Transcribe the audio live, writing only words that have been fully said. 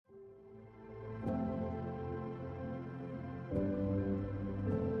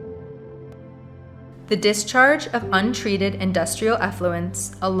The discharge of untreated industrial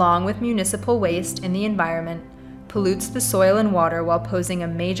effluents, along with municipal waste in the environment, pollutes the soil and water while posing a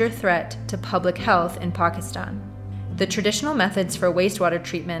major threat to public health in Pakistan. The traditional methods for wastewater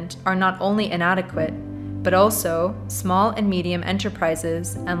treatment are not only inadequate, but also small and medium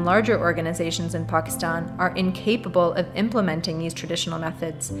enterprises and larger organizations in Pakistan are incapable of implementing these traditional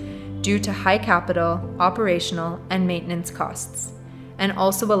methods due to high capital, operational, and maintenance costs, and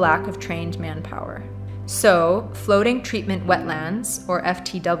also a lack of trained manpower. So, floating treatment wetlands, or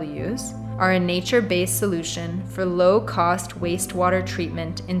FTWs, are a nature-based solution for low-cost wastewater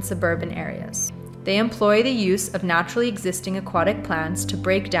treatment in suburban areas. They employ the use of naturally existing aquatic plants to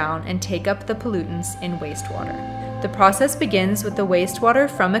break down and take up the pollutants in wastewater. The process begins with the wastewater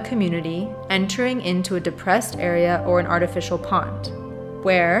from a community entering into a depressed area or an artificial pond,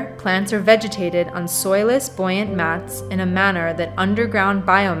 where plants are vegetated on soilless, buoyant mats in a manner that underground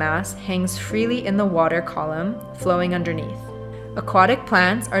biomass hangs freely in the water column flowing underneath. Aquatic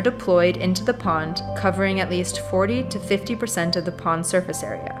plants are deployed into the pond, covering at least 40 to 50% of the pond surface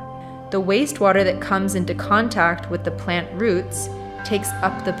area. The wastewater that comes into contact with the plant roots takes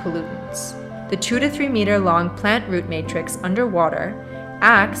up the pollutants. The 2 to 3 meter long plant root matrix underwater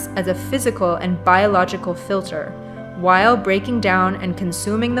acts as a physical and biological filter while breaking down and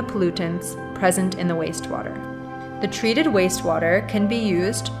consuming the pollutants present in the wastewater. The treated wastewater can be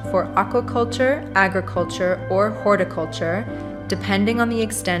used for aquaculture, agriculture, or horticulture, depending on the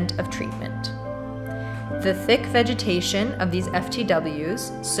extent of treatment. The thick vegetation of these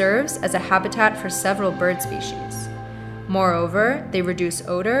FTWs serves as a habitat for several bird species. Moreover, they reduce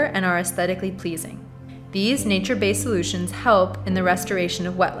odor and are aesthetically pleasing. These nature-based solutions help in the restoration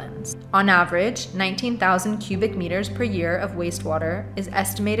of wetlands. On average, 19,000 cubic meters per year of wastewater is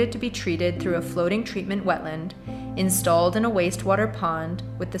estimated to be treated through a floating treatment wetland installed in a wastewater pond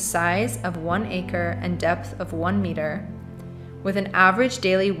with the size of 1 acre and depth of 1 meter, with an average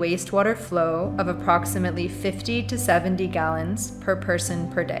daily wastewater flow of approximately 50 to 70 gallons per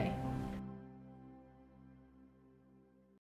person per day.